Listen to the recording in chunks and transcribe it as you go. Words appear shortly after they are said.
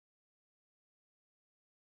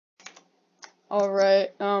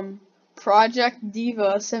Alright, Project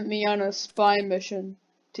Diva sent me on a spy mission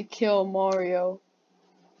to kill Mario.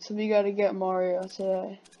 So we gotta get Mario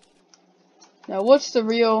today. Now which is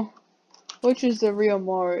the real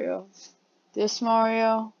Mario? This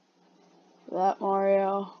Mario? That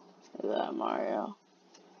Mario? That Mario?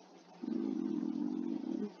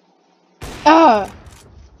 Ah!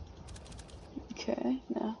 Okay,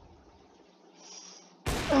 no.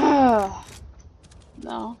 Ah!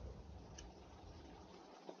 No.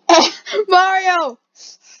 Mario!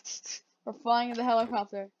 We're flying in the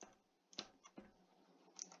helicopter.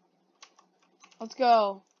 Let's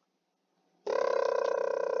go.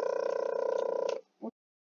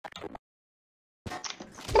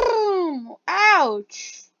 Boom!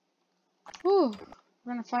 Ouch! Whew.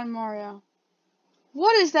 We're gonna find Mario.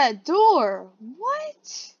 What is that door?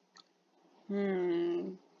 What?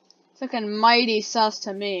 It's looking mighty sus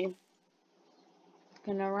to me.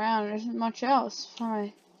 Looking around, there isn't much else.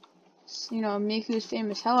 My, Miku's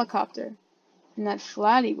famous helicopter. And that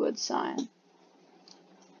Flattywood sign.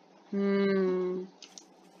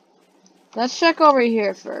 Let's check over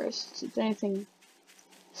here first. Is there anything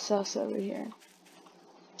sus over here?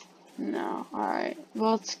 No. Alright.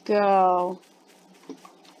 Let's go.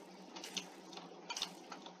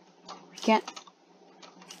 We can't.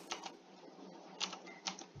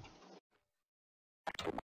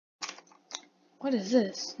 What is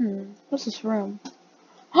this? What's this room?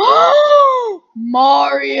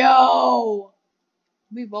 Mario!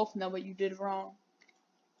 We both know what you did wrong.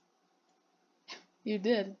 You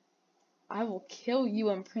did. I will kill you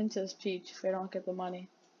and Princess Peach if I don't get the money.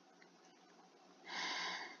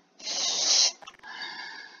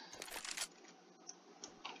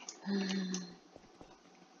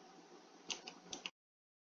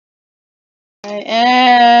 Alright,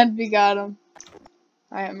 and we got him.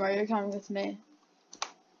 Alright, Mario, coming with me.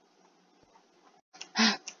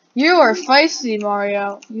 You are feisty,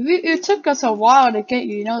 Mario. It took us a while to get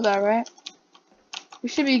you, you know that, right? We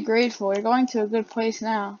should be grateful. You're going to a good place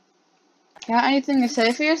now. Got anything to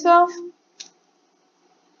say for yourself?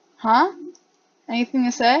 Huh? Anything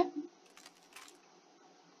to say?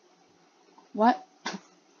 What?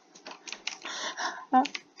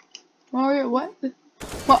 Mario, what?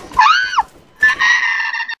 What?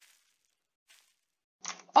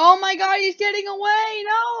 Oh my god, he's getting away!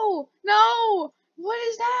 No! No! What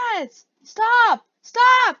is that? Stop!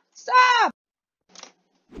 Stop! Stop!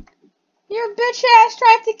 Your bitch ass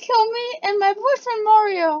tried to kill me and my boyfriend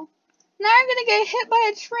Mario. Now I'm gonna get hit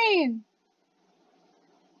by a train.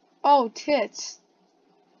 Oh, tits.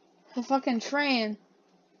 The fucking train.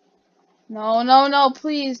 No, no, no,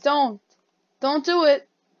 please don't. Don't do it.